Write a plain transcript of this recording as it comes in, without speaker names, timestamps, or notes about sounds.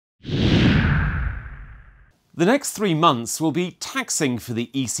The next 3 months will be taxing for the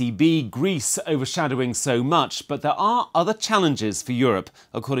ECB, Greece overshadowing so much, but there are other challenges for Europe,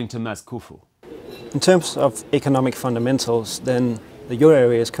 according to Koefoed. In terms of economic fundamentals, then the euro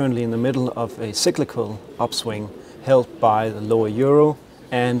area is currently in the middle of a cyclical upswing helped by the lower euro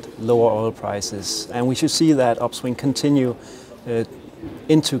and lower oil prices. And we should see that upswing continue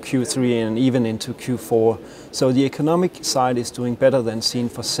into Q3 and even into Q4. So the economic side is doing better than seen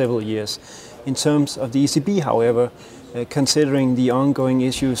for several years. In terms of the ECB, however, considering the ongoing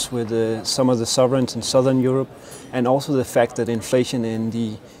issues with some of the sovereigns in southern Europe and also the fact that inflation in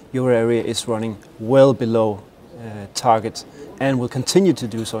the euro area is running well below target and will continue to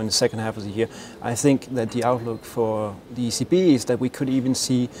do so in the second half of the year, I think that the outlook for the ECB is that we could even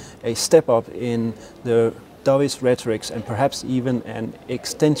see a step up in the dovish rhetorics and perhaps even an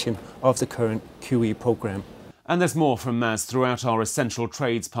extension of the current QE program. And there's more from Maz throughout our Essential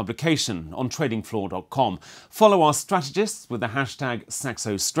Trades publication on TradingFloor.com. Follow our strategists with the hashtag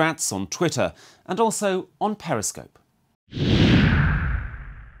SaxoStrats on Twitter and also on Periscope.